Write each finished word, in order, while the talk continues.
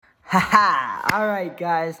Haha! All right,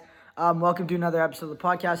 guys. Welcome to another episode of the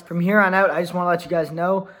podcast. From here on out, I just want to let you guys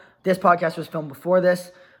know this podcast was filmed before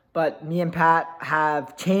this, but me and Pat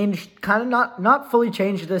have changed, kind of not fully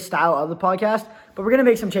changed the style of the podcast, but we're going to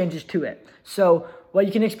make some changes to it. So what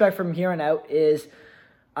you can expect from here on out is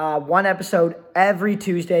one episode every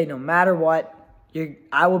Tuesday, no matter what.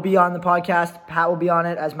 I will be on the podcast. Pat will be on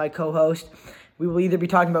it as my co-host. We will either be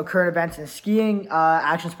talking about current events in skiing,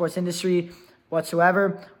 action sports industry,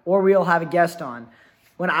 whatsoever, or we'll have a guest on.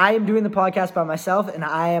 When I am doing the podcast by myself and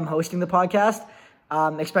I am hosting the podcast,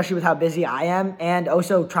 especially with how busy I am, and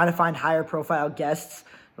also trying to find higher profile guests,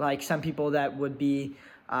 like some people that would be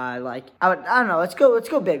I don't know, let's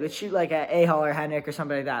go big. Let's shoot like a Hall or Henrik or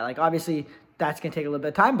somebody like that. Like obviously that's going to take a little bit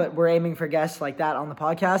of time, but we're aiming for guests like that on the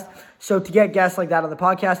podcast. So to get guests like that on the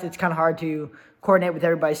podcast, it's kind of hard to coordinate with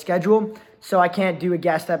everybody's schedule. So I can't do a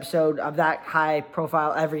guest episode of that high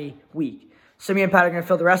profile every week. So me and Pat are going to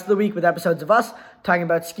fill the rest of the week with episodes of us talking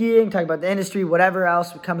about skiing, talking about the industry, whatever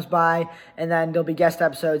else comes by. And then there'll be guest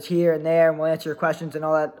episodes here and there, and we'll answer your questions and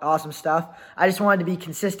all that awesome stuff. I just wanted to be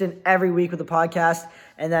consistent every week with the podcast,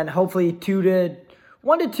 and then hopefully 1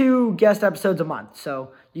 to 2 guest episodes a month.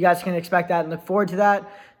 So you guys can expect that and look forward to that.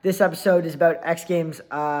 This episode is about X Games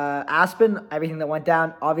Aspen, everything that went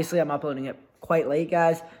down. Obviously, I'm uploading it quite late,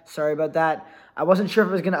 guys. Sorry about that. I wasn't sure if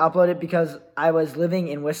I was going to upload it because I was living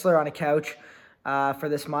in Whistler on a couch for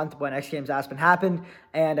this month when X Games Aspen happened,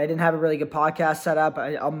 and I didn't have a really good podcast set up.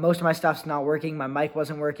 Most of my stuff's not working. My mic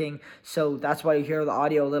wasn't working, so that's why you hear the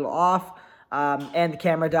audio a little off. And the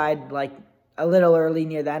camera died like a little early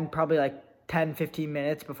near the end, probably like 10, 15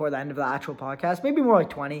 minutes before the end of the actual podcast, maybe more like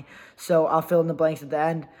 20. So I'll fill in the blanks at the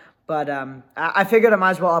end. But I figured I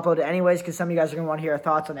might as well upload it anyways because some of you guys are going to want to hear our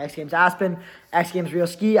thoughts on X Games Aspen, X Games Real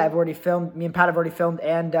Ski. I've already filmed, me and Pat have already filmed,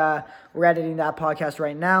 and we're editing that podcast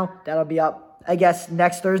right now. That'll be up, I guess,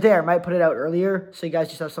 next Thursday. I might put it out earlier so you guys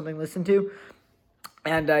just have something to listen to.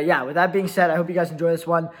 And with that being said, I hope you guys enjoy this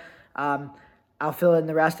one. I'll fill in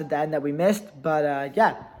the rest at the end that we missed. But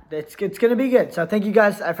it's going to be good. So thank you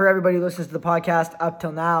guys for everybody who listens to the podcast up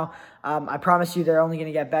till now. I promise you they're only going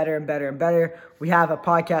to get better and better and better. We have a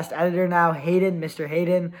podcast editor now, Hayden, Mr.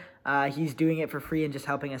 Hayden. He's doing it for free and just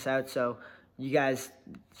helping us out. So you guys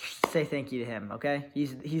say thank you to him, okay?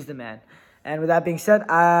 He's the man. And with that being said,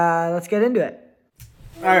 let's get into it.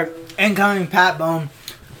 All right, incoming Pat Bone.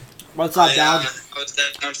 What's up, dog? I was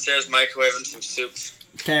downstairs microwaving some soup.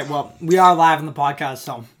 Okay, well, we are live on the podcast,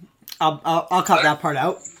 so I'll cut that part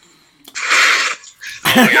out.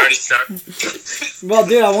 Oh, we already started. Well,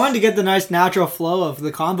 dude, I wanted to get the nice natural flow of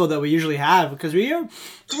the convo that we usually have because we have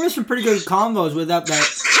some pretty good convos without that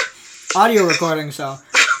audio recording. So,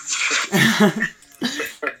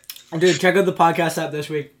 dude, check out the podcast app this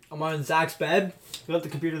week. I'm on Zach's bed. We got the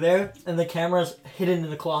computer there, and the camera's hidden in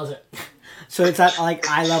the closet. So it's at like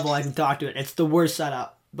eye level. I can talk to it. It's the worst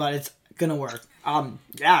setup, but it's gonna work.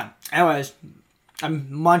 Anyways,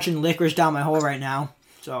 I'm munching licorice down my hole right now.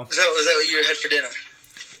 So Was that what you had for dinner?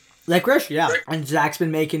 Licorice, yeah. And Zach's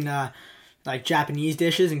been making like Japanese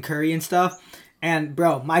dishes and curry and stuff. And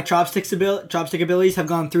bro, my chopstick abilities have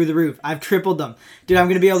gone through the roof. I've tripled them, dude. I'm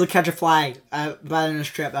gonna be able to catch a fly by the end of this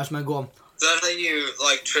trip. That's my goal. Is that how you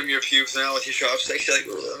like trim your pubes now with your chopsticks? You're like,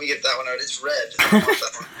 ooh, let me get that one out. It's red. I don't want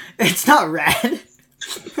that one. It's not red.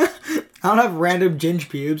 I don't have random ginger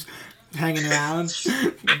pubes hanging around.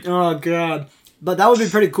 Oh god. But that would be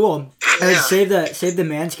pretty cool. Yeah. Save the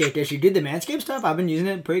Manscaped issue. Dude, the Manscaped stuff, I've been using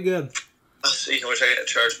it pretty good. Oh, speaking of which, I get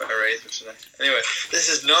charged by a razor today. Anyway, this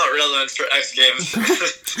is not relevant for X Games.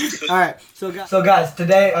 Alright, so guys,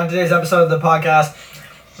 on today's episode of the podcast,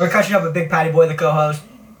 we're catching up with Big Patty Boy, the co-host.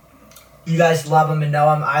 You guys love him and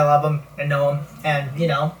know him. I love him and know him. And,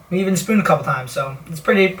 we even spooned a couple times, so it's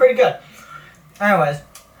pretty good. Anyways,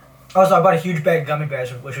 also, I bought a huge bag of gummy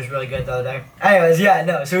bears, which was really good the other day. Anyways,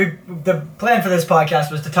 so the plan for this podcast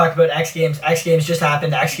was to talk about X Games. X Games just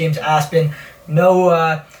happened. X Games Aspen. No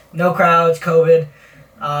crowds, COVID.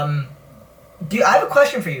 I have a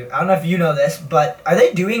question for you. I don't know if you know this, but are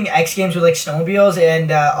they doing X Games with like snowmobiles and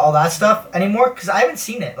all that stuff anymore? Because I haven't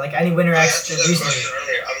seen it, like any Winter X recently.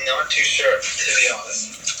 I'm not too sure, to be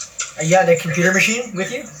honest. You got the computer machine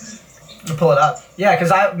with you? I'll pull it up. Yeah,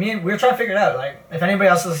 because we were trying to figure it out. Like, if anybody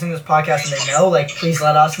else is listening to this podcast and they know, like, please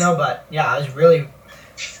let us know. But yeah, I was really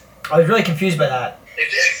confused by that.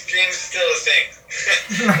 Is X Games still a thing?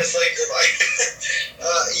 It's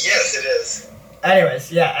yes, it is.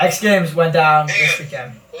 Anyways, X Games went down this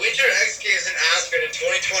weekend. Winter X Games in Aspen in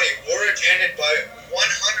 2020 were attended by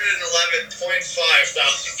 111.5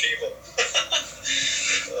 thousand people.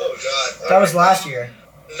 Oh god. That was last year.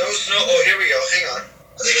 No snow. Oh, here we go. Hang on.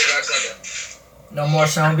 I think it's back Sunday. No more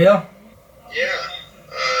snowmobile. Yeah.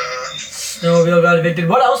 Snowmobile got evicted.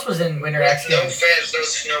 What else was in Winter X No Games? fans, no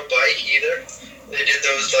snow bike either. They did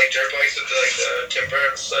those like dirt bikes with like the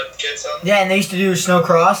temper sled kits on. Yeah, and they used to do snow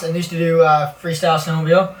cross, and they used to do freestyle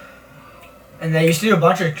snowmobile. And they used to do a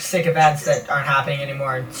bunch of sick events that aren't happening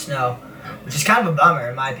anymore in snow, which is kind of a bummer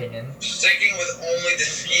in my opinion. Sticking with only the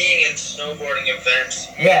skiing and snowboarding events,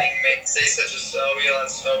 Yeah. meaning say such as snowmobile and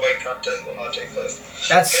snowbike contest will not take place.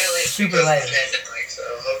 That's Apparently it's super because lame. of the pandemic, so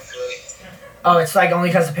hopefully. Oh, it's like only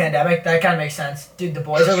because of the pandemic? That kind of makes sense. Dude, the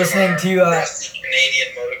boys are listening to... Rusty Canadian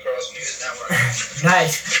Motocross News Network.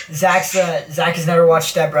 Nice. Zach has never watched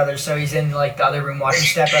Step Brothers, so he's in like the other room watching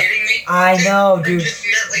Step Are you Brothers. kidding me? I know, dude. I just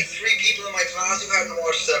met like 3 people in my class who hadn't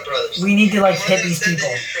watched Step Brothers. We need to like One of hit them these said people.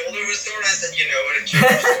 that his shoulder was sore, and I said, you know what, a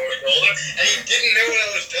chip's sore shoulder, and he didn't know what I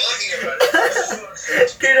was talking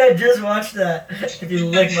about. Dude, I just watched that. If you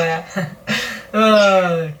lick my ass.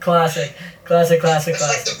 Classic. Classic. That's like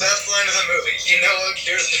the best line of the movie. You know what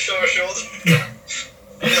cures a sore shoulder?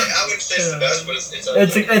 I wouldn't say it's the best, but it's up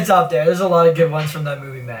there. It's up there. There's a lot of good ones from that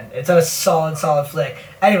movie, man. It's a solid flick.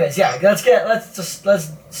 Anyways, yeah,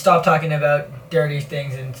 let's stop talking about dirty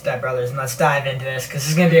things in Step Brothers and let's dive into this because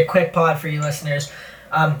this is gonna be a quick pod for you listeners.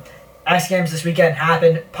 X Games this weekend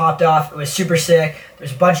happened, popped off. It was super sick.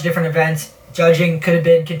 There's a bunch of different events. Judging could have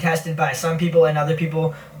been contested by some people and other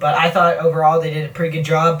people, but I thought overall they did a pretty good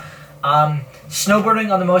job.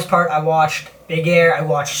 Snowboarding on the most part, I watched Big Air, I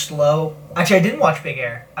watched Slope. Actually, I didn't watch Big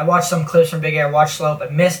Air. I watched some clips from Big Air, watched Slope, I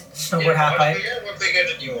missed Snowboard Half Pipe. What Big Air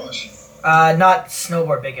did you watch? Not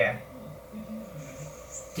Snowboard Big Air.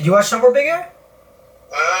 Did you watch Snowboard Big Air?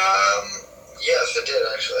 Yes, I did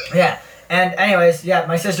actually. Yeah. And anyways, yeah,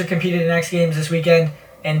 my sister competed in X Games this weekend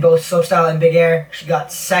in both slopestyle and Big Air. She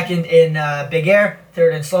got second in Big Air,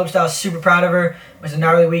 third in slopestyle. Super proud of her. It was a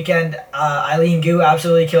gnarly weekend. Eileen Gu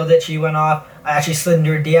absolutely killed it. She went off. I actually slid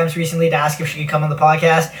into her DMs recently to ask if she could come on the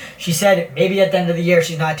podcast. She said maybe at the end of the year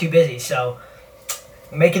she's not too busy. So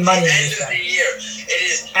we're making money in this End of time. the year. It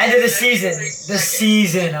is End of the season. every The second.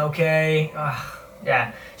 season, okay.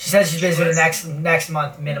 Yeah. She said she's busy the next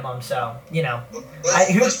month minimum. So you know.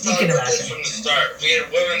 Let's you talk can about this imagine. from the start. We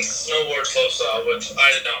had women's snowboard slopestyle, which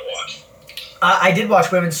I did not watch. I did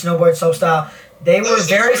watch women's snowboard slopestyle. They That were was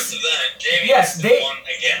very. the first event. Jamie Yes, Anderson they- won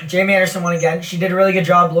again. Jamie Anderson won again. She did a really good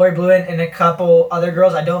job. Lori Bluin and a couple other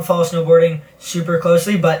girls. I don't follow snowboarding super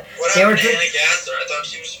closely, but What they were happened to good. Anna Gasser? I thought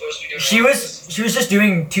she was supposed to be doing She all was this. just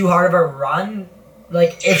doing too hard of a run.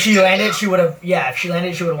 Like if she landed, she would have. Yeah, if she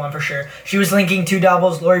landed, she would have won for sure. She was linking 2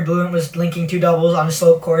 doubles. Lori Bluin was linking 2 doubles on a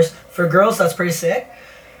slope course. For girls, that's pretty sick.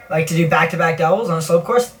 Like to do back-to-back doubles on a slope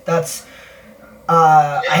course. That's.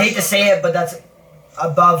 I hate to say it, but that's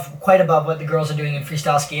quite above what the girls are doing in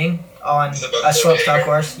freestyle skiing on It's a above their slope pay style grade.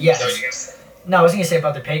 course. Is that Yes. what you're gonna say? No, I wasn't gonna say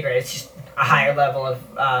above their pay grade. It's just a higher level of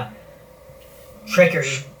trickery,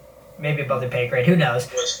 maybe above their pay grade. Who knows?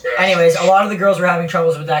 Anyways, a lot of the girls were having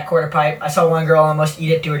troubles with that quarter pipe. I saw one girl almost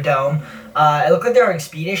eat it to her dome. It looked like they were having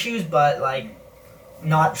speed issues, but like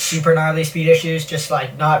not super gnarly speed issues. Just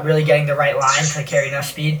like not really getting the right line to carry enough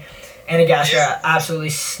speed. Anna Gasser absolutely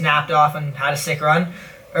snapped off and had a sick run.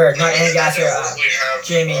 Or not Anna Gasser.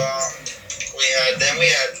 Jamie. We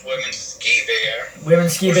had women's ski big air.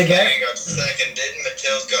 Women's ski big air. Jamie got second, didn't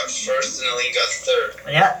Mathilde got first, and Aline got third.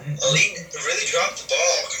 Yeah. Aline really dropped the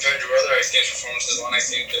ball compared to her other X Games performances when I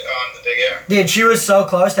seen on the big air. Dude, she was so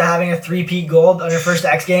close to having a 3-peat gold on her first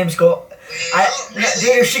X Games goal. Dude,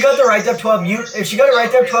 if she got the right up 12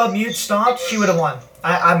 mute stomped, she would have won.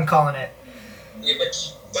 I'm calling it. Yeah,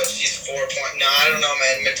 but she's 4 point. No, I don't know,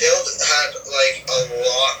 man. Mathilde had like a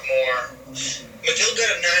lot more. Mathilde got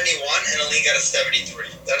a 91 and Aline got a 73.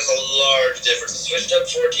 That is a large difference. Switched up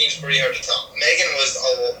 14 is pretty hard to tell. Megan was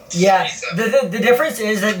a Yeah, 77. the difference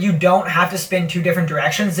is that you don't have to spin 2 different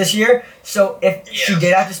directions this year. So if she Yeah.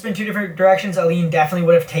 did have to spin 2 different directions, Aline definitely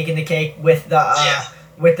would have taken the cake with the Yeah.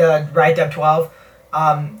 with the right dub 12.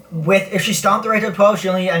 If she stomped the right dub 12, she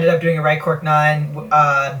only ended up doing a right cork 9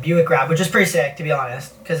 Buick grab, which is pretty sick to be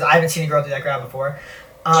honest, because I haven't seen a girl do that grab before.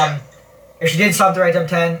 If she did stomp the right dub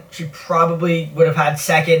 10, she probably would have had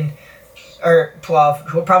second or 12.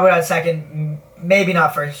 She probably would have had second, maybe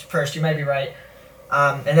not first. First, you might be right.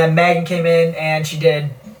 And then Megan came in and she did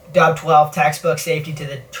dub 12 textbook safety to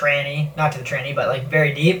the tranny, not to the tranny, but like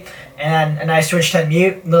very deep. And a nice switch 10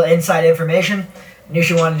 mute, little inside information. Knew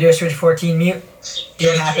she wanted to do a switch 14 mute.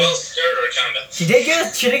 Didn't happen. 12 skirter, kinda. She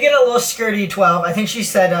did get a little skirty 12. I think she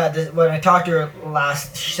said when I talked to her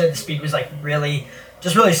last, she said the speed was like really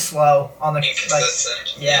slow on the like.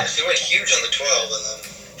 Inconsistent. Yeah. She went huge on the 12 and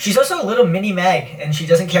then She's also a little mini Meg, and she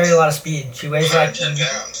doesn't carry a lot of speed. She weighs like 10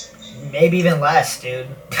 pounds. maybe even less, dude.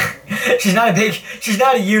 she's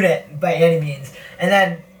not a unit by any means. And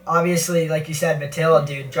then obviously, like you said, Matilda,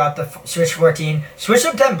 dude, dropped the switch 14, switched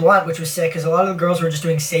up 10 blunt, which was sick because a lot of the girls were just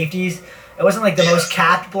doing safeties. It wasn't like the most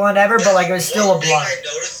capped blunt ever, but like it was still a blunt. One thing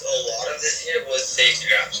I noticed a lot of this year was safety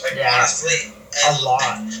grabs. Like honestly, a lot.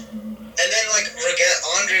 And then like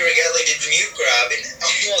Andre Regatta did mute grab, and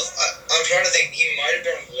almost I'm trying to think, he might have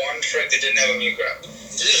done one trick that didn't have a mute grab.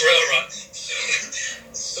 Just rail run.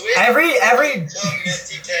 Switch every up,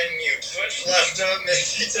 Misty 10 mute. Switch left up,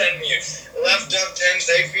 Misty 10 mute. Left up 10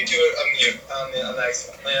 safety to a mute on the next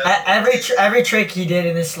one. Yeah. Every trick he did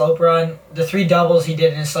in his slope run, the 3 doubles he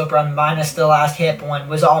did in his slope run minus the last hip one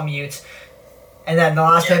was all mutes, and then the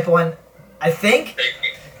last hip one, I think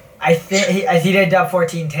he did dub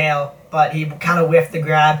 14 tail, but he kind of whiffed the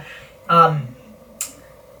grab.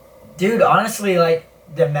 Dude, honestly, like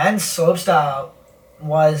the men's slope style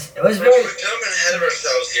was very. We're jumping ahead of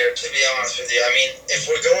ourselves here, to be honest with you. I mean, if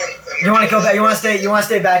we're going, you want to go back? You want to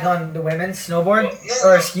stay back on the women's snowboard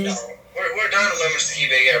or ski? No. We're done with women's ski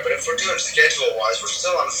big air, but if we're doing schedule wise, we're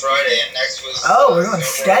still on Friday, and next week. Oh, we're going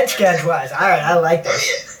schedule wise. All right, I like this.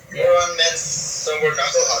 Oh yeah. We're on men's snowboard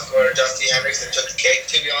knuckle huck where Dusty Hendrickson took the cake.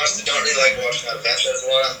 To be honest, I don't really like watching that event. There's a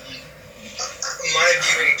lot of. My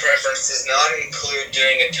viewing preference does not include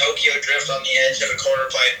doing a Tokyo drift on the edge of a quarter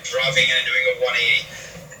pipe, dropping in and doing a 180.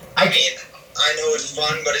 I mean, I know it's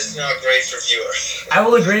fun, but it's not great for viewers. I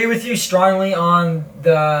will agree with you strongly on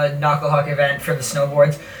the knuckle huck event for the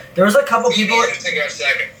snowboards. There was a couple people.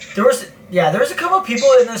 There was a couple people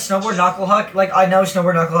in the snowboard knuckle huck. Like I know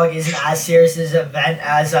snowboard knuckle huck isn't as serious as an event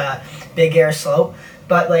as a big air slope.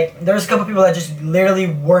 But, like, there was a couple people that just literally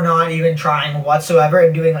were not even trying whatsoever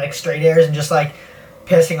and doing, like, straight airs and just, like,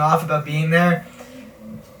 pissing off about being there.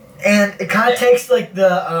 And it kind of takes, like,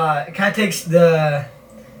 takes the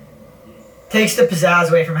pizzazz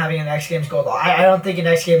away from having an X Games gold. I don't think an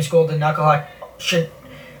X Games gold in knuckle huck should...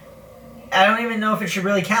 I don't even know if it should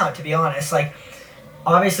really count, to be honest. Like,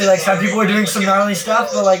 obviously, like, some people are doing some gnarly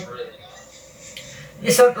stuff, but, like... Yeah,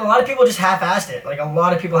 so a lot of people just half-assed it. Like, a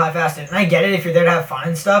lot of people half-assed it. And I get it if you're there to have fun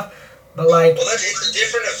and stuff, but, like... Well, it's a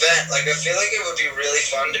different event. Like, I feel like it would be really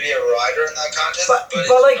fun to be a rider in that contest, but it's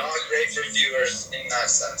like, not great for viewers in that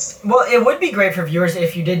sense. Well, it would be great for viewers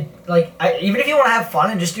if you did, like... even if you want to have fun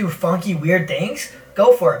and just do funky, weird things,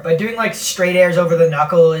 go for it. But doing, like, straight airs over the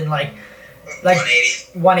knuckle and, like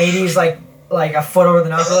 180s, like a foot over the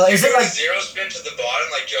knuckle. Is it, like... Zero spin to the bottom,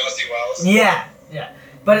 like Jossie Wells? Yeah.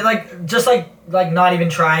 But, like, just, like not even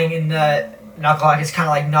trying in the knuckle huck is kind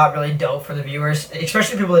of, like, not really dope for the viewers,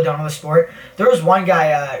 especially people that don't know the sport. There was one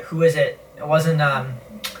guy, who was it? It wasn't,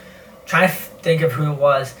 trying to think of who it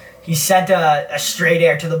was. He sent a straight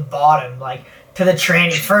air to the bottom, like, to the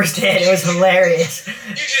tranny first hit. It was hilarious.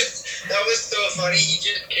 That was so funny. He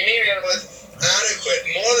just came in with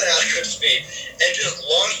more than adequate speed, and just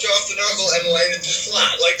launched off the knuckle and landed just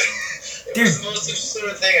flat. Like, Dude, was the most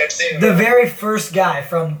absurd thing I've seen. The very first guy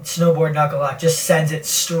from snowboard knuckle huck just sends it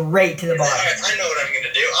straight to the bottom. I know what I'm going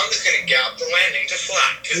to do. I'm just going to gap the landing to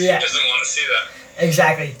flat, because he doesn't want to see that.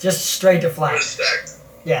 Exactly. Just straight to flat. Respect.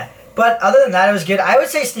 Yeah. But other than that, it was good. I would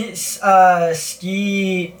say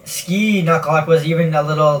ski knuckle huck was even a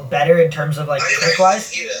little better in terms of, like, trick-wise.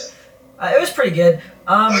 See that. It was pretty good.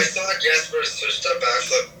 I saw Jesper switched up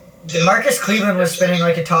backflip. Marcus Cleveland was spinning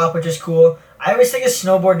like a top, which is cool. I always think a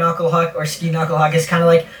snowboard knuckle huck or ski knuckle huck is kind of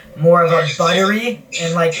like more of a buttery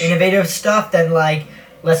and like innovative stuff than like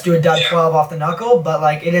let's do a dub 12 off the knuckle, but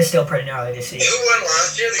like it is still pretty gnarly to see. Who won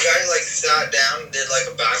last year? The guy like sat down and did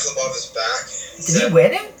like a backflip off his back. Did he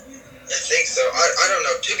win it? I think so. I don't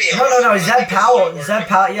know. To be honest. No. Zeb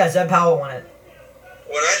Powell. Yeah, Zeb Powell won it.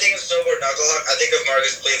 When I think of snowboard knuckle huck, I think of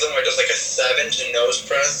Marcus Cleveland, where just like a 7 to nose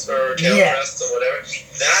press or tail press or whatever.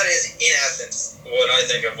 That is, in essence, what I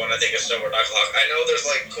think of when I think of snowboard knuckle huck. I know there's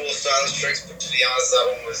like cool stylish tricks, but to be honest, that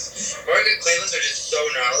one was... Marcus Cleveland's are just so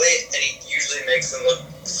gnarly, and he usually makes them look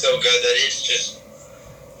so good that it's just...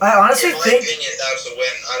 I honestly think... In my opinion, that's a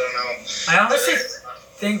win. I don't know. I honestly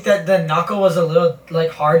think that the knuckle was a little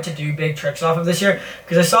like hard to do big tricks off of this year,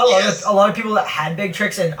 because I saw a lot of people that had big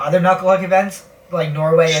tricks in other knuckle huck events, like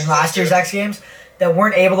Norway and last year's X Games, that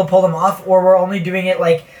weren't able to pull them off, or were only doing it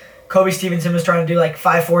like Kobe Stevenson was trying to do like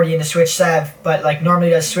 540 into switch sev, but like normally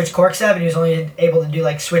does switch cork sev, and he was only able to do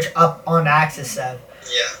like switch up on axis sev.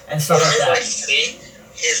 Yeah. And stuff like that. What I would like to see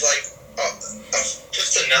is like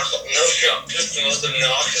just a knuckle, no jump, just the most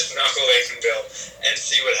obnoxious knuckle they can build, and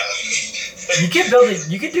see what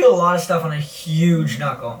happens. You could do a lot of stuff on a huge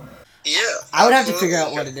knuckle. Yeah. I would have to figure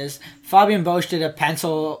out what it is. Fabian Bosch did a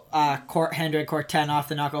pencil hand drag cork 10 off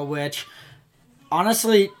the knuckle, which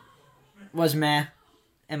honestly was meh.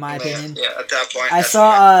 in my opinion. Yeah, at that point. I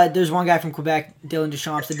saw there's one guy from Quebec, Dylan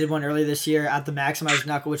Deschamps, that did one earlier this year at the maximized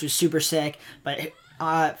knuckle, which was super sick. But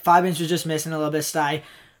 5-inch was just missing a little bit of sty.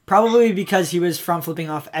 Probably because he was front flipping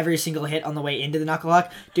off every single hit on the way into the knuckle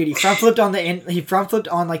lock. Dude, he front flipped on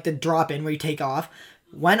like the drop in where you take off,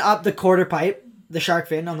 went up the quarter pipe, the shark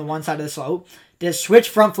fin on the one side of the slope, did a switch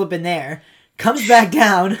front flip in there, comes back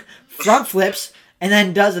down, front flips, and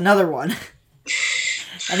then does another one.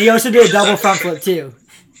 And he also did a double front flip too.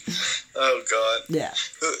 Oh god. Yeah.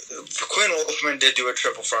 Quinn Wolfman did do a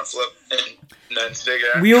triple front flip in men's big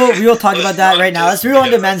air. We will talk about that right now. Let's move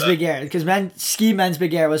on to men's big air because men's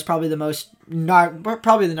big air was probably the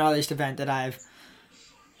probably the gnarliest event that I've.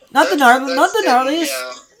 Not the gnarliest.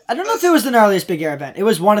 Yeah, I don't know if it was the gnarliest big air event. It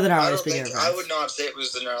was one of the gnarliest big air events. I would not say it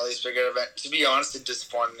was the gnarliest big air event. To be honest, it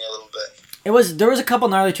disappointed me a little bit. There was a couple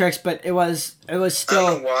gnarly tricks, but it was still.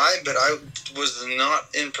 I don't know why, but I was not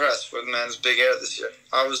impressed with men's big air this year.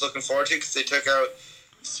 I was looking forward to it because they took out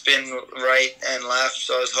spin right and left,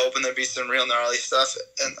 so I was hoping there'd be some real gnarly stuff.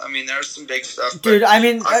 And I mean, there's some big stuff. Dude, I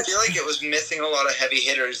mean, I feel like it was missing a lot of heavy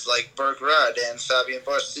hitters like Burke Rudd and Fabian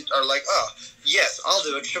Bush are like, oh, yes, I'll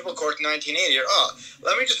do a triple cork 1980, or oh,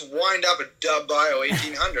 let me just wind up a dub bio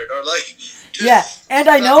 1800, or like. Yeah, and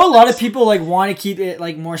I know a lot of people like want to keep it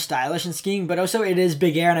like more stylish in skiing, but also it is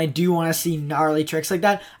big air, and I do want to see gnarly tricks like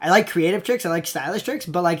that. I like creative tricks, I like stylish tricks,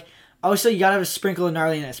 but like also you gotta have a sprinkle of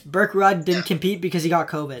gnarliness. Burke Rudd didn't compete because he got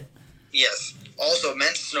COVID. Yes. Also,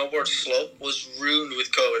 men's snowboard slope was ruined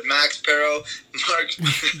with COVID. Max Perro,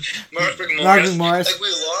 Mark McMorris. Like, we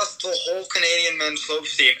lost the whole Canadian men's slope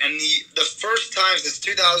team, and the first time since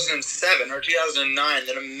 2007 or 2009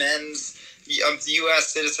 that a men's U.S.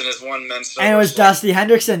 citizen has won men's snowboard. And it was Dusty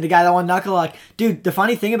Hendrickson, the guy that won Knuckle Lock. Dude, the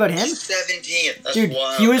funny thing about him... 17. That's dude,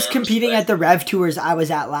 wild, he was competing at the Rev Tours I was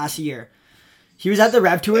at last year. He was at the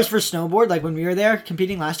Rev Tours for snowboard, like when we were there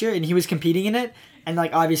competing last year, and he was competing in it. And,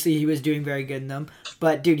 like, obviously he was doing very good in them.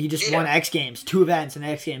 But, dude, he just won X Games. 2 events in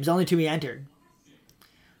X Games. Only 2 he entered.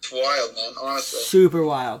 It's wild, man, honestly. Super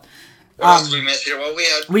wild. What else did we miss here? Well,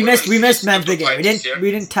 we missed men's big air.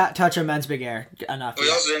 We didn't touch on men's big air enough. We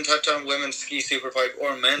also didn't touch on women's ski super pipe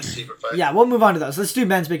or men's super pipe. Yeah, we'll move on to those. Let's do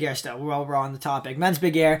men's big air still while we're on the topic. Men's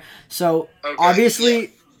big air. So, obviously... Yeah.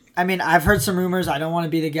 I mean, I've heard some rumors. I don't want to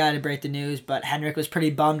be the guy to break the news, but Henrik was pretty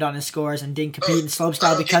bummed on his scores and didn't compete in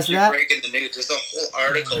slopestyle because of that. Breaking the news. There's a whole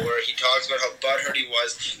article where he talks about how butthurt he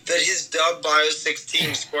was that his dub bio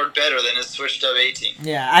 16 scored better than his switch dub 18.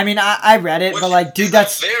 Yeah, I mean, I read it, but like, dude,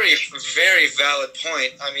 that's a very, very valid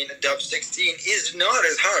point. I mean, a dub 16 is not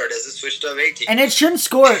as hard as a switch dub 18, and it shouldn't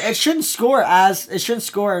score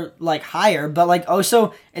like higher, but like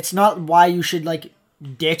also, it's not why you should like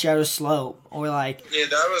ditch out a slope or like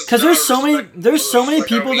because there's so many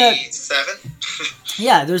people that 7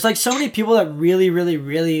 yeah, there's like so many people that really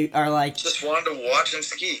are like just wanted to watch him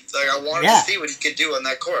ski. Like I wanted to see what he could do on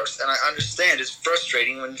that course, and I understand it's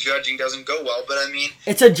frustrating when judging doesn't go well, but I mean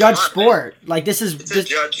it's a judge sport. Man. Like it's a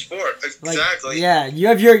judge sport, exactly. Like, yeah, you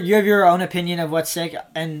have your own opinion of what's sick,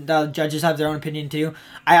 and the judges have their own opinion too.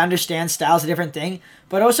 I understand style's a different thing,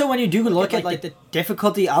 but also when you do look at like the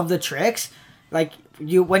difficulty of the tricks. Like,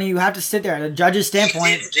 when you have to sit there at a judge's standpoint...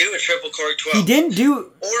 He didn't do a triple cork 12. He didn't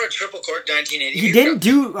do... Or a triple cork 1980. He didn't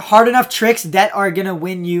do hard enough tricks that are going to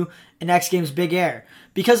win you an X Games Big Air.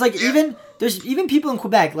 Because, like, there's even people in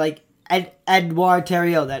Quebec, like Edouard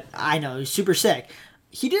Theriault, that I know is super sick.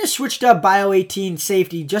 He did a switched up Bio 18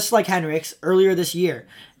 safety just like Henrik's earlier this year.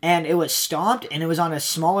 And it was stomped, and it was on a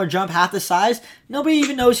smaller jump, half the size. Nobody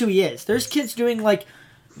even knows who he is. There's kids doing, like,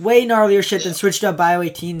 way gnarlier shit than switched up Bio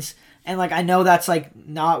 18s. And, like, I know that's, like,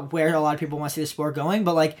 not where a lot of people want to see the sport going,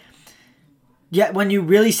 but, like, yeah, when you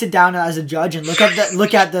really sit down as a judge and look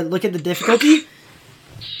at the difficulty,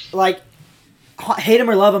 like, hate him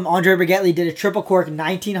or love him, Andre Brigetti did a triple cork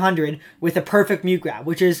 1900 with a perfect mute grab,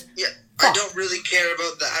 which is... Yeah, I don't really care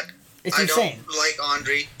about that. It's insane. I don't like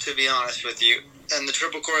Andre, to be honest with you. And the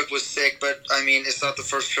triple cork was sick, but, I mean, it's not the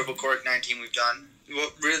first triple cork 19 we've done.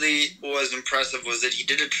 What really was impressive was that he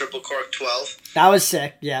did a triple cork 12. That was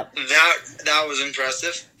sick, yeah. That was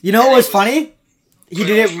impressive. You know what was funny? He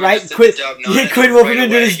did it right quick. Quinn Wolfman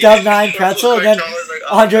did his dub 9 pretzel, and then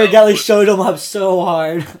Andre Gelly showed him up so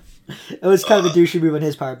hard. It was kind of a douchey move on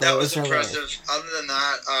his part, but that it was impressive. Other than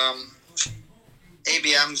that,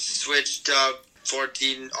 ABM switched dub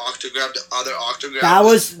 14 octograb to other octograb.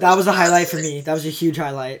 That was a highlight for me. That was a huge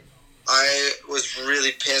highlight. I was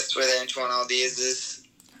really pissed with Antoine Aldiz's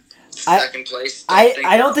second place.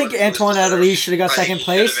 I don't think Antoine Aldiz should have got second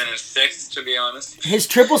place. He should have been in sixth, to be honest. His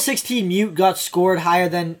triple 16 mute got scored higher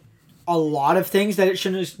than a lot of things that it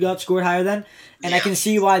shouldn't have got scored higher than. And I can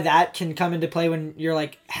see why that can come into play when you're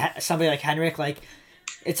like somebody like Henrik. Like,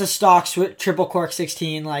 it's a stock triple cork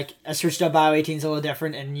 16. Like, a switch dub bio 18 is a little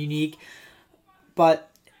different and unique. But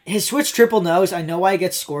his switch triple nose, I know why he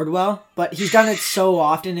gets scored well, but he's done it so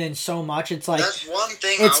often and so much. It's like, that's one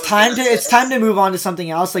thing. It's time to move on to something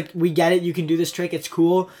else. Like, we get it, you can do this trick, it's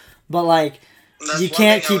cool, but like, you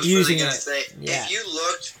can't keep using it. Yeah. If you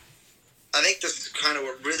looked, I think this is kind of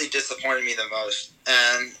what really disappointed me the most,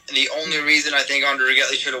 and the only reason I think Andre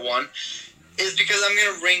Rigetti should have won is because I'm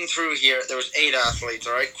going to ring through here. There was 8 athletes,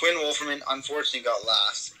 all right? Quinn Wolferman unfortunately got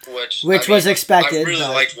last, which was expected. I really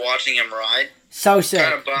liked watching him ride. So sick.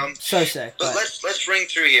 Kind of bummed. So sick. But let's ring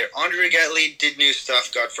through here. Andre Rigetti did new stuff,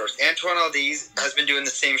 got first. Antoine Aldiz has been doing the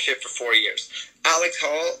same shit for 4 years. Alex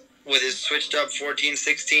Hall, with his switched up 14,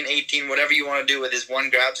 16, 18, whatever you want to do with his one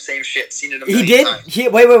grab, same shit. Seen it a million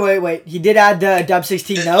times. Wait. He did add the dub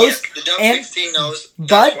 16 nose. Yes, the dub 16 nose.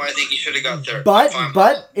 That's why I think he should have got third.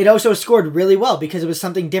 But it also scored really well because it was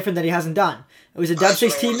something different that he hasn't done. It was a dub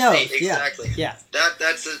 16 nose. Exactly. Yeah.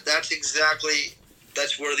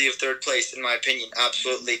 That's worthy of third place, in my opinion.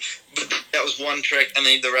 Absolutely. But that was one trick, and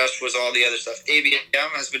then the rest was all the other stuff.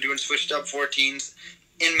 ABM has been doing switched up 14s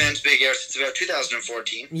in men's big air since about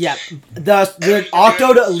 2014. Yeah. The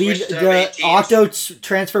Octo to lead, the Octo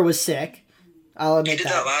transfer was sick. I'll admit that. He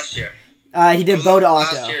did that last year. He did Bow to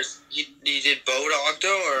Octo. Last year's, he did Bow to Octo,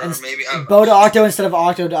 or maybe... Bow to Octo instead of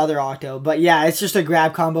Octo to other Octo. But yeah, it's just a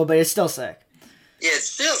grab combo, but it's still sick. Yeah, it's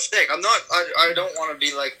still sick. I don't want to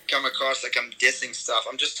be like come across like I'm dissing stuff.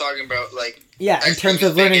 I'm just talking about like in terms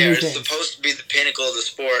of learning new things. It's supposed to be the pinnacle of the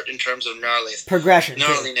sport in terms of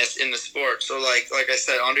gnarliness in the sport. So like I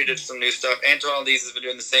said, Andre did some new stuff. Antoine Aldiz has been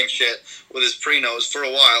doing the same shit with his pre-nose for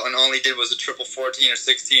a while, and all he did was a triple 14 or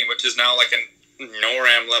 16, which is now like a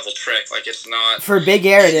NORAM level trick. Like, it's not for big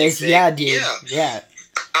air. It is, yeah, dude. Yeah.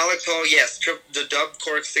 Alex Hall, yes, the dub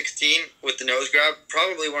cork 16 with the nose grab,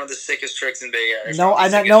 probably one of the sickest tricks in big air. No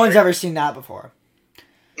one's ever seen that before.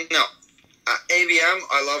 No. ABM,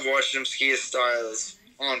 I love watching him ski. His style is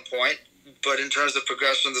on point, but in terms of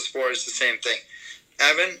progression of the sport, it's the same thing.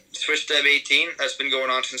 Evan, switch dub 18, that's been going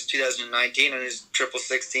on since 2019, and his triple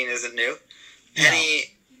 16 isn't new.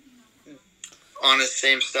 Penny, on his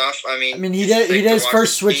same stuff. I mean he did his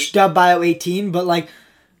first switch dub bio 18, but like,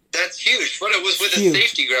 that's huge, but it was with a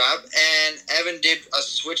safety grab, and Evan did a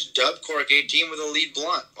switch dub cork 18 with a lead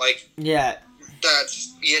blunt. Like, yeah,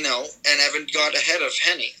 that's, and Evan got ahead of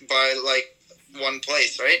Henny by like one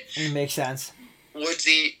place, right? It makes sense.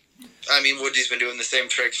 Woodsie's been doing the same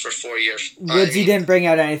tricks for 4 years. Woodsy didn't bring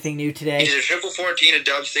out anything new today. He did a triple 14, a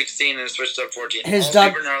dub 16, and a switch dub 14. His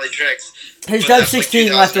super gnarly tricks. His dub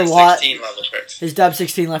 16 left a lot. His dub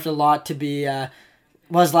 16 left a lot to be.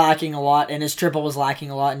 Was lacking a lot, and his triple was lacking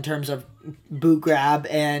a lot in terms of boot grab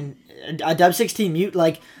and a dub 16 mute.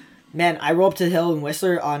 Like, man, I roll up to the hill in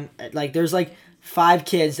Whistler on like there's like 5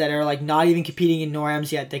 kids that are like not even competing in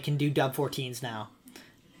NORAMs yet that can do dub 14s now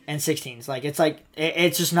and 16s. Like,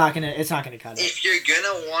 it's just not gonna cut it. If you're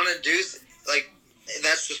gonna want to do like.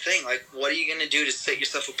 That's the thing. Like, what are you going to do to set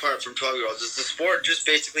yourself apart from 12-year-olds? Is the sport just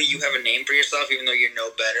basically you have a name for yourself, even though you're no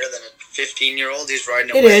better than a 15-year-old who's riding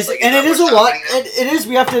a It is, like, and it is a lot. It is.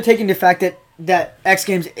 We have to take into fact that X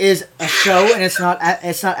Games is a show, and it's not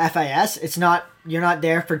FIS. It's not. You're not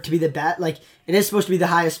there to be the best. Like, it is supposed to be the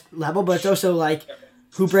highest level, but it's also like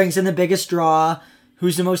who brings in the biggest draw,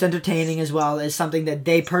 who's the most entertaining, as well, is something that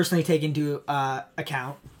they personally take into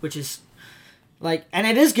account, which is. Like, and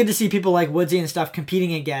it is good to see people like Woodsy and stuff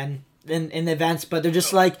competing again in the events, but they're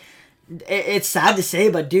just like, it's sad to say,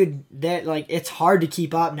 but dude, it's hard to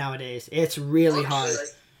keep up nowadays. It's really hard.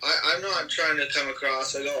 I'm not trying to come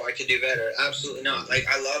across like, I could do better. Absolutely not. Like,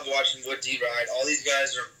 I love watching Woodsy ride. All these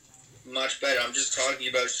guys are much better. I'm just talking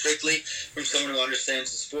about strictly from someone who understands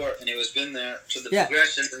the sport and who has been there to the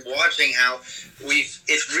progression and watching how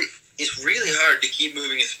it's really hard to keep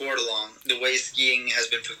moving a sport along the way skiing has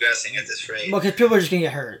been progressing at this rate. Well, because people are just going to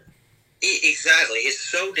get hurt. Exactly. It's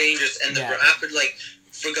so dangerous. And the rapid, like,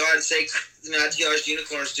 for God's sake, Mathias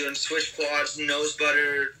Unicorn's doing switch quads, nose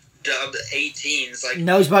butter, dub 18s. Like,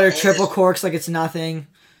 nose butter, triple corks like it's nothing.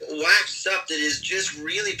 Waxed up that is just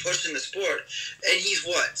really pushing the sport. And he's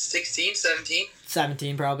what, 16, 17?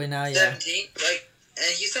 17 probably now, yeah. 17? Like,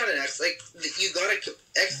 and he's not an X. Like,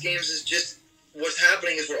 X Games is just... What's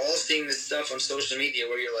happening is we're all seeing this stuff on social media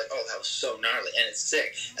where you're like, oh, that was so gnarly, and it's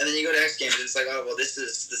sick. And then you go to X Games and it's like, oh, well, this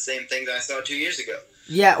is the same thing that I saw 2 years ago.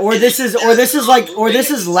 Yeah, or this is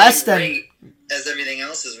less than as everything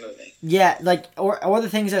else is moving. Yeah, like or the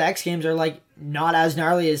things at X Games are like not as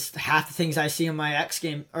gnarly as half the things I see on my X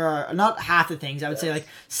Game, or not half the things. I would say like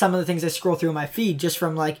some of the things I scroll through my feed just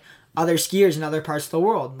from like other skiers in other parts of the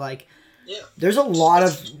world. Like, Yeah. there's a lot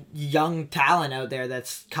of young talent out there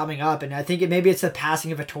that's coming up, and I think maybe it's the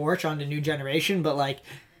passing of a torch on the new generation, but like,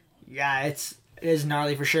 yeah, it is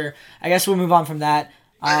gnarly for sure. I guess we'll move on from that.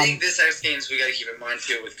 I think this X Games, we got to keep in mind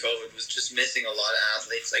too, with COVID, was just missing a lot of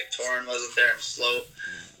athletes. Like Torrin wasn't there, and slope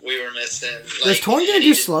we were missing. Like, Was Torrin gonna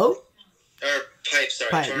do slope? Or pipe?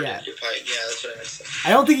 Sorry, Pipe, Torrin yeah. didn't do pipe. Yeah, that's what I meant to say. I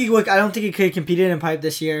don't think he could have competed in pipe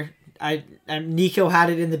this year. Nico had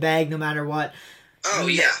it in the bag no matter what. Oh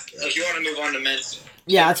yeah. If you want to move on to men's.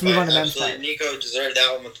 Yeah, let's move on to men's absolutely. pipe. Nico deserved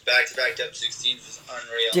that one with back-to-back dub 16s was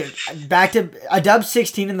unreal. Dude, back to a dub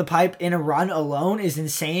 16 in the pipe in a run alone is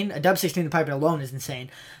insane. A dub 16 in the pipe alone is insane.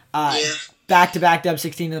 Yeah. Back-to-back dub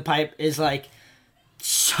 16 in the pipe is like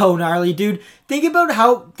so gnarly, dude. Think about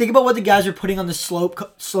what the guys are putting on the slope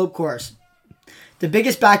course. The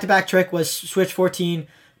biggest back-to-back trick was switch 14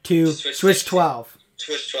 to switch 12.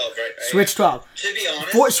 Switch 12, right? Switch 12. To be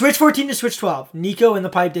honest, Switch 14 to switch 12. Nico in the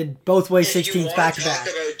pipe did both ways 16s back-to-back. If you want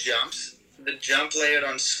to talk about jumps, the jump layout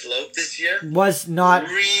on slope this year Was not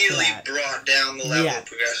really flat. brought down the level of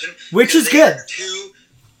progression. Which is Because they good. had 2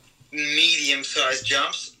 medium-sized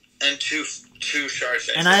jumps and two shark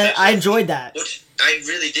fins. And I enjoyed that. Which I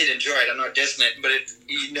really did enjoy it. I'm not dissing it, but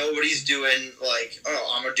nobody's doing like,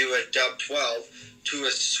 oh, I'm gonna do a dub 12 to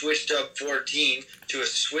a switch dub 14 to a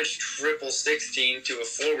switch triple 16 to a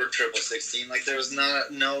forward triple 16. Like there was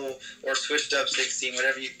or switch dub 16,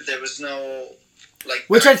 whatever. There was no like.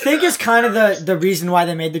 Which I think is kind of the reason why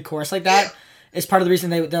they made the course like that. Yeah. Is part of the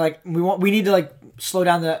reason they're like we need to like slow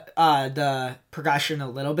down the progression a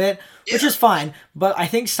little bit, which is fine. But I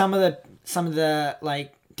think some of the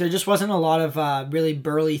like there just wasn't a lot of really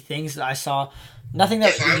burly things that I saw. Nothing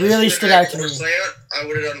that really stood out to me. Layout, I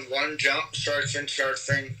would have done one jump, shark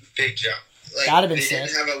fin, big jump. Like, That'd have been they sick.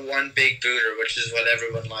 didn't have a one big booter, which is what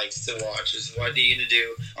everyone likes to watch. Is what are you gonna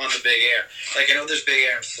do on the big air? Like I know there's big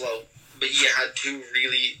air and slope, but you had 2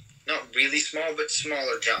 not really small, but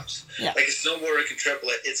smaller jumps. Yeah. Like a snowboarder can triple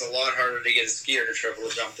it. It's a lot harder to get a skier to triple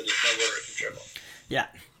a jump than a snowboarder can triple. Yeah,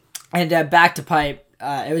 and back to pipe,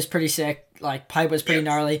 it was pretty sick. Like pipe was pretty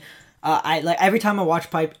gnarly. I like every time I watch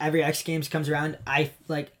pipe, every X Games comes around, I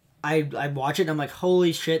watch it and I'm like,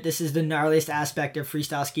 holy shit, this is the gnarliest aspect of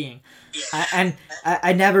freestyle skiing.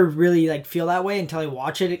 I never really like feel that way until I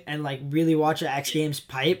watch it and like really watch the X Games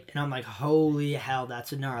pipe, and I'm like, holy hell,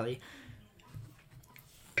 that's gnarly.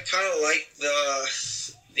 I kind of like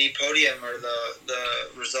the podium or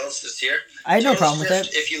the results this year. I had no problem with it.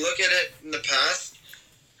 If you look at it in the past,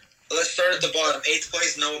 let's start at the bottom. 8th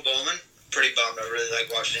place, Noah Bowman. Pretty bummed. I really like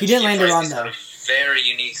watching him. He didn't land a run though. Very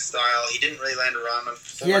unique style. He didn't really land a run.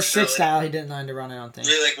 He has sick style. He didn't land a run, I don't think.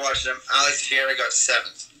 Really like watching him. Alex Fiera got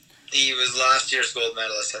 7th. He was last year's gold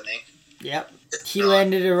medalist, I think. Yep. He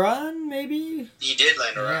landed a run, maybe? He did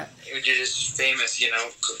land a run. Yeah. He was just famous, you know.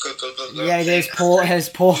 Yeah, his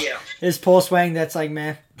pole swing. That's like,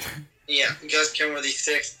 man. Yeah, Gus Kenworthy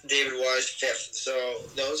 6th, David Wise 5th. So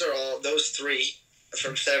those 3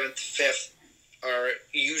 from 7th, 5th are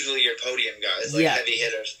usually your podium guys, like heavy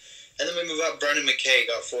hitters. And then we move up. Brendan McKay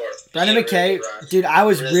got 4th. Brendan McKay, dude, I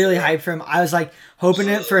was really hyped for him. I was like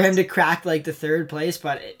hoping for him to crack like the 3rd place,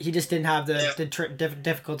 but he just didn't have the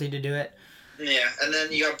difficulty to do it. Yeah, and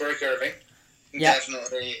then you got Burke Irving. Yeah.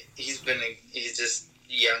 Definitely, he's just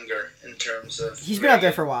younger in terms of. He's been out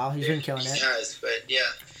there for a while. He's been killing it. He has, but yeah,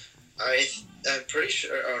 I'm pretty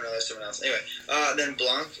sure. Oh no, that's someone else. Anyway, then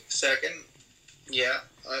Blanc 2nd. Yeah,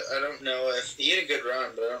 I don't know if he had a good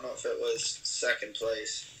run, but I don't know if it was 2nd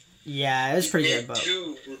place. Yeah, it was pretty good. But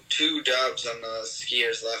two dubs on the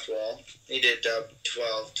skier's left wall. He did dub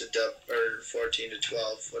 12 to dub or 14 to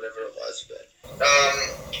 12, whatever it was. But and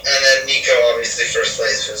then Nico obviously first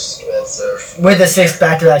place was well deserved. With the 6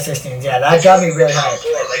 back-to-back 16s, yeah, that got me really hyped.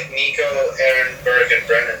 Like Nico, Aaron, Berg, and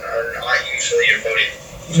Brendan are not usually your podium.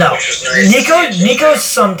 No, which was nice. Nico's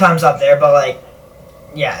sometimes up there, but like,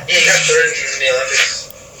 yeah. He got 3rd in the Olympics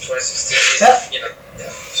 2016. Yeah. You know, yeah.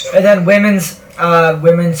 So. And then women's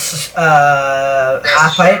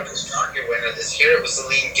half pipe. Sharky winner this year. It was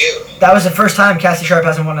Aline Gu. That was the first time Cassie Sharp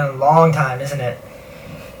hasn't won in a long time, isn't it?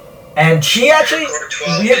 And she actually,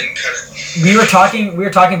 we were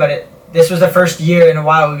talking about it. This was the first year in a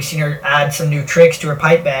while we've seen her add some new tricks to her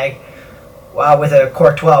pipe bag, with a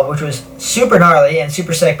Cork 12, which was super gnarly and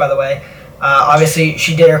super sick, by the way. Obviously,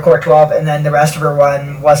 she did her Cork 12, and then the rest of her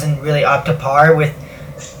run wasn't really up to par with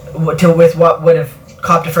what would have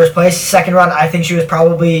copped to first place. Second run, I think she was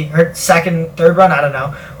probably her third run, I don't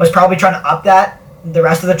know, was probably trying to up the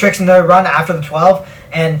rest of the tricks in the run after the 12,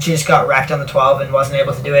 and she just got wrecked on the 12 and wasn't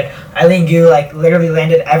able to do it. Eileen Gu literally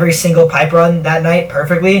landed every single pipe run that night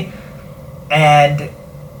perfectly, and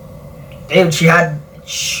Dude, she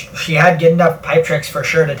had good enough pipe tricks for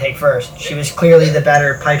sure to take first. She was clearly the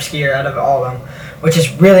better pipe skier out of all of them, which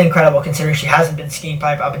is really incredible considering she hasn't been skiing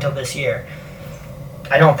pipe up until this year.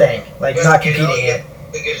 I don't think. Like, not competing it.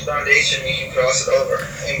 A good foundation, you can cross it over.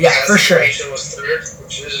 And yeah, for sure. Rachel was third,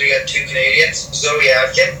 which is we got 2 Canadians. Zoe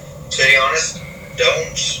Adkin, to be honest,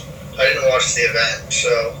 I didn't watch the event,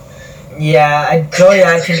 so. Yeah, Zoe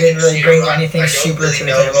Adkin didn't really bring anything super to the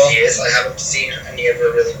table. I don't really know who she is. I haven't seen any of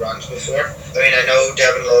her really runs before. I mean, I know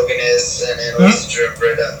Devin Logan is, and Annalisa Drew and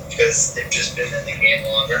Britta, because they've just been in the game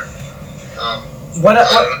longer. What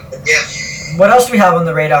else do we have on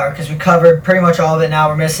the radar? Because we covered pretty much all of it now.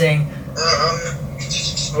 We're missing.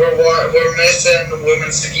 We're missing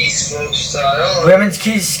women's ski slope style. Women's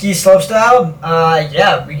ski slope style?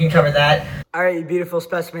 Yeah, we can cover that. All right, you beautiful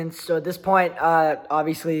specimens. So at this point,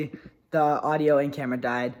 obviously, the audio and camera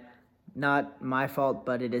died. Not my fault,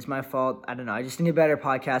 but it is my fault. I don't know. I just need a better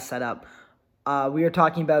podcast setup. We were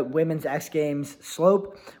talking about women's X Games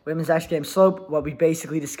slope. Women's X Games slope, what we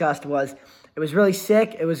basically discussed was it was really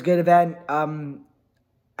sick. It was a good event.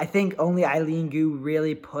 I think only Eileen Gu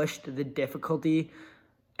really pushed the difficulty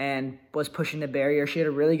and was pushing the barrier. She had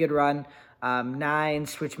a really good run. 9s,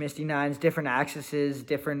 switch Misty 9s, different axes,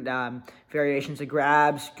 different variations of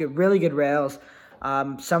grabs, really good rails.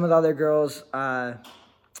 Some of the other girls, all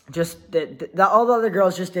the other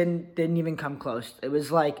girls just didn't even come close. It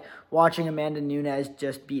was like watching Amanda Nunes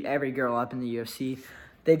just beat every girl up in the UFC.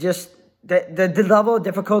 They just, the level of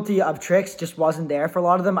difficulty of tricks just wasn't there for a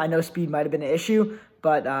lot of them. I know speed might have been an issue,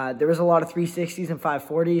 but there was a lot of 360s and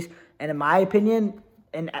 540s. And in my opinion,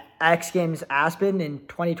 in X Games Aspen in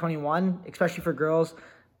 2021, especially for girls,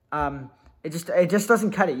 it just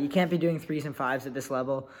doesn't cut it. You can't be doing 3s and 5s at this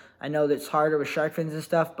level. I know that it's harder with shark fins and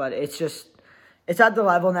stuff, but it's at the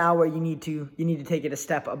level now where you need to take it a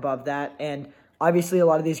step above that. And obviously, a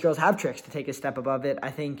lot of these girls have tricks to take a step above it.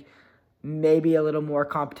 I think maybe a little more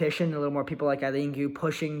competition, a little more people like Eileen Gu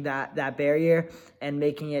pushing that barrier and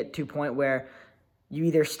making it to a point where you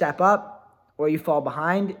either step up or you fall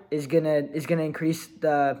behind is gonna increase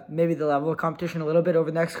maybe the level of competition a little bit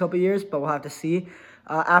over the next couple of years, but we'll have to see.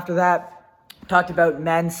 After that, talked about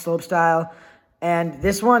men's slopestyle, and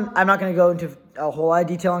this one I'm not gonna go into a whole lot of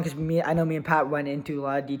detail on because I know me and Pat went into a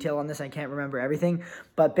lot of detail on this. I can't remember everything,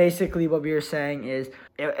 but basically what we were saying is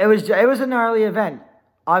it was a gnarly event.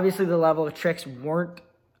 Obviously, the level of tricks weren't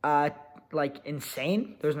like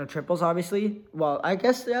insane. There's no triples, obviously. Well, I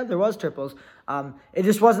guess, yeah, there was triples. It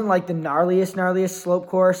just wasn't like the gnarliest slope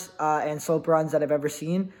course and slope runs that I've ever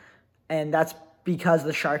seen. And that's because of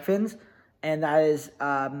the shark fins. And that is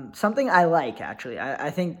something I like, actually.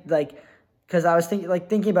 I think, like, because I was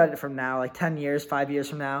thinking about it from now, like 10 years, 5 years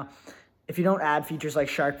from now, if you don't add features like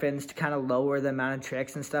shark fins to kind of lower the amount of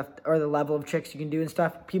tricks and stuff, or the level of tricks you can do and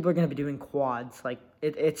stuff, people are going to be doing quads. Like,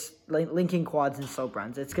 it's like linking quads and slope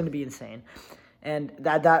runs. It's going to be insane. And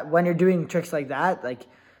that when you're doing tricks like that, like,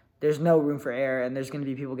 there's no room for error, and there's going to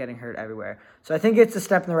be people getting hurt everywhere. So I think it's a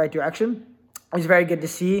step in the right direction. It was very good to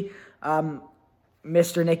see.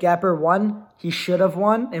 Mr. Nick Epper won. He should have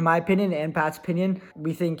won, in my opinion, and Pat's opinion.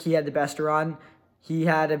 We think he had the best run. He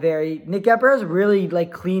had Nick Epper has a really,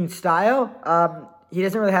 like, clean style. He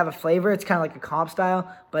doesn't really have a flavor. It's kind of like a comp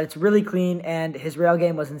style, but it's really clean, and his rail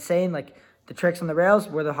game was insane. Like, the tricks on the rails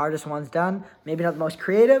were the hardest ones done. Maybe not the most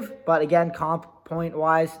creative, but again, comp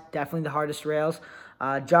point-wise, definitely the hardest rails.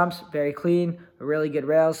 Jumps, very clean, really good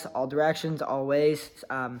rails, all directions, all ways,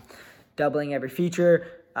 doubling every feature,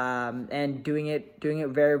 and doing it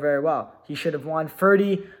very, very well. He should have won.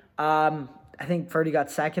 Ferdy, I think Ferdy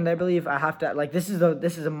got second, I believe. I have to, like, this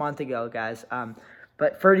is a month ago, guys.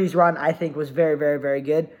 But Ferdy's run, I think, was very, very, very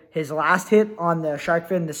good. His last hit on the shark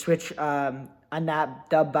fin, the switch on that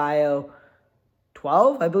Dub Bio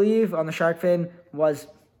 12, I believe, on the shark fin, was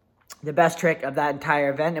the best trick of that entire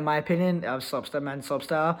event, in my opinion, of slopestyle, men's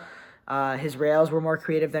slopestyle. His rails were more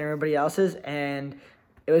creative than everybody else's, and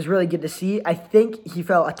it was really good to see. I think he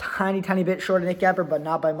fell a tiny, tiny bit short of Nick Epper, but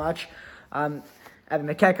not by much. Evan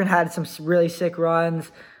McEachran had some really sick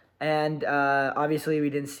runs, and obviously we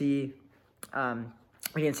didn't see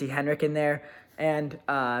Henrik in there, and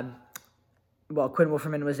Quinn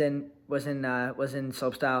Wolferman was in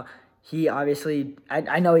slopestyle. He obviously,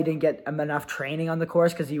 I know he didn't get enough training on the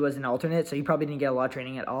course because he was an alternate, so he probably didn't get a lot of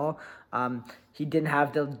training at all. He didn't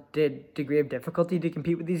have the degree of difficulty to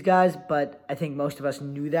compete with these guys, but I think most of us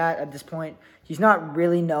knew that at this point. He's not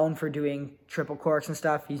really known for doing triple corks and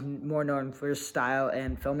stuff. He's more known for his style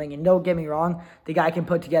and filming. And don't get me wrong, the guy can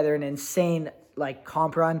put together an insane, like,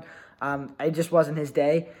 comp run. It just wasn't his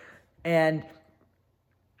day. And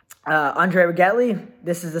Andre Rigetti,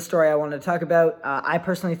 this is the story I wanted to talk about. I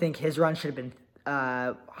personally think his run should have been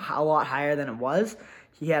a lot higher than it was.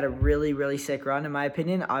 He had a really, really sick run, in my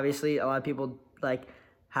opinion. Obviously, a lot of people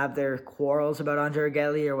have their quarrels about Andre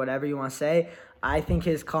Rigetti or whatever you want to say. I think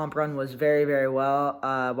his comp run was very, very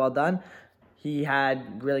well done. He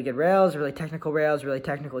had really good rails, really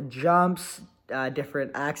technical jumps,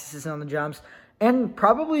 different axes on the jumps, and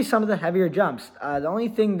probably some of the heavier jumps. The only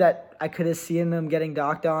thing that I could have seen him getting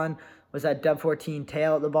docked on was that Dub 14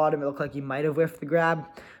 tail at the bottom. It looked like he might have whiffed the grab,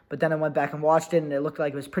 but then I went back and watched it, and it looked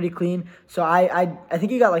like it was pretty clean. So I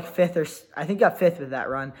think he got fifth with that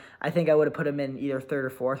run. I think I would have put him in either third or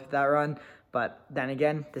fourth with that run. But then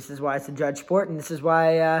again, this is why it's a judge sport, and this is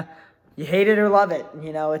why you hate it or love it.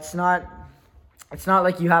 It's not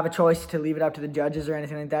like you have a choice to leave it up to the judges or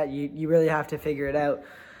anything like that. You really have to figure it out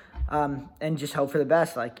and just hope for the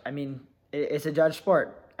best. It's a judge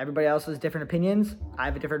sport. Everybody else has different opinions. I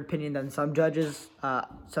have a different opinion than some judges.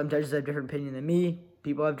 Some judges have a different opinion than me.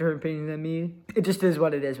 People have different opinions than me. It just is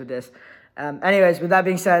what it is with this. Anyways, with that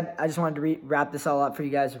being said, I just wanted to wrap this all up for you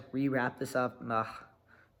guys. Wrap this up. Ugh,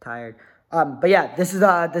 tired. But yeah, this is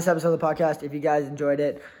this episode of the podcast. If you guys enjoyed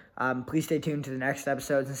it, please stay tuned to the next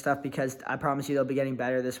episodes and stuff, because I promise you they'll be getting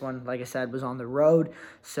better. This one, like I said, was on the road.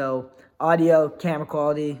 So audio, camera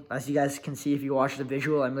quality, as you guys can see if you watch the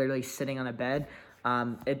visual, I'm literally sitting on a bed.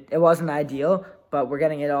 It wasn't ideal, but we're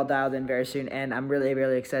getting it all dialed in very soon. And I'm really,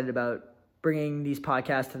 really excited about bringing these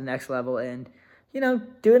podcasts to the next level and,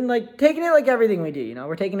 taking it like everything we do.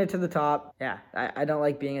 We're taking it to the top. Yeah, I don't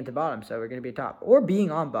like being at the bottom, so we're going to be at top. Or being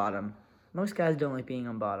on bottom. Most guys don't like being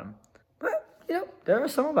on bottom. But, there are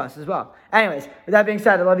some of us as well. Anyways, with that being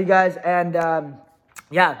said, I love you guys. And,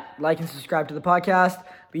 like and subscribe to the podcast.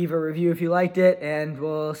 Leave a review if you liked it. And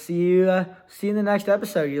we'll see you in the next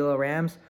episode, you little Rams.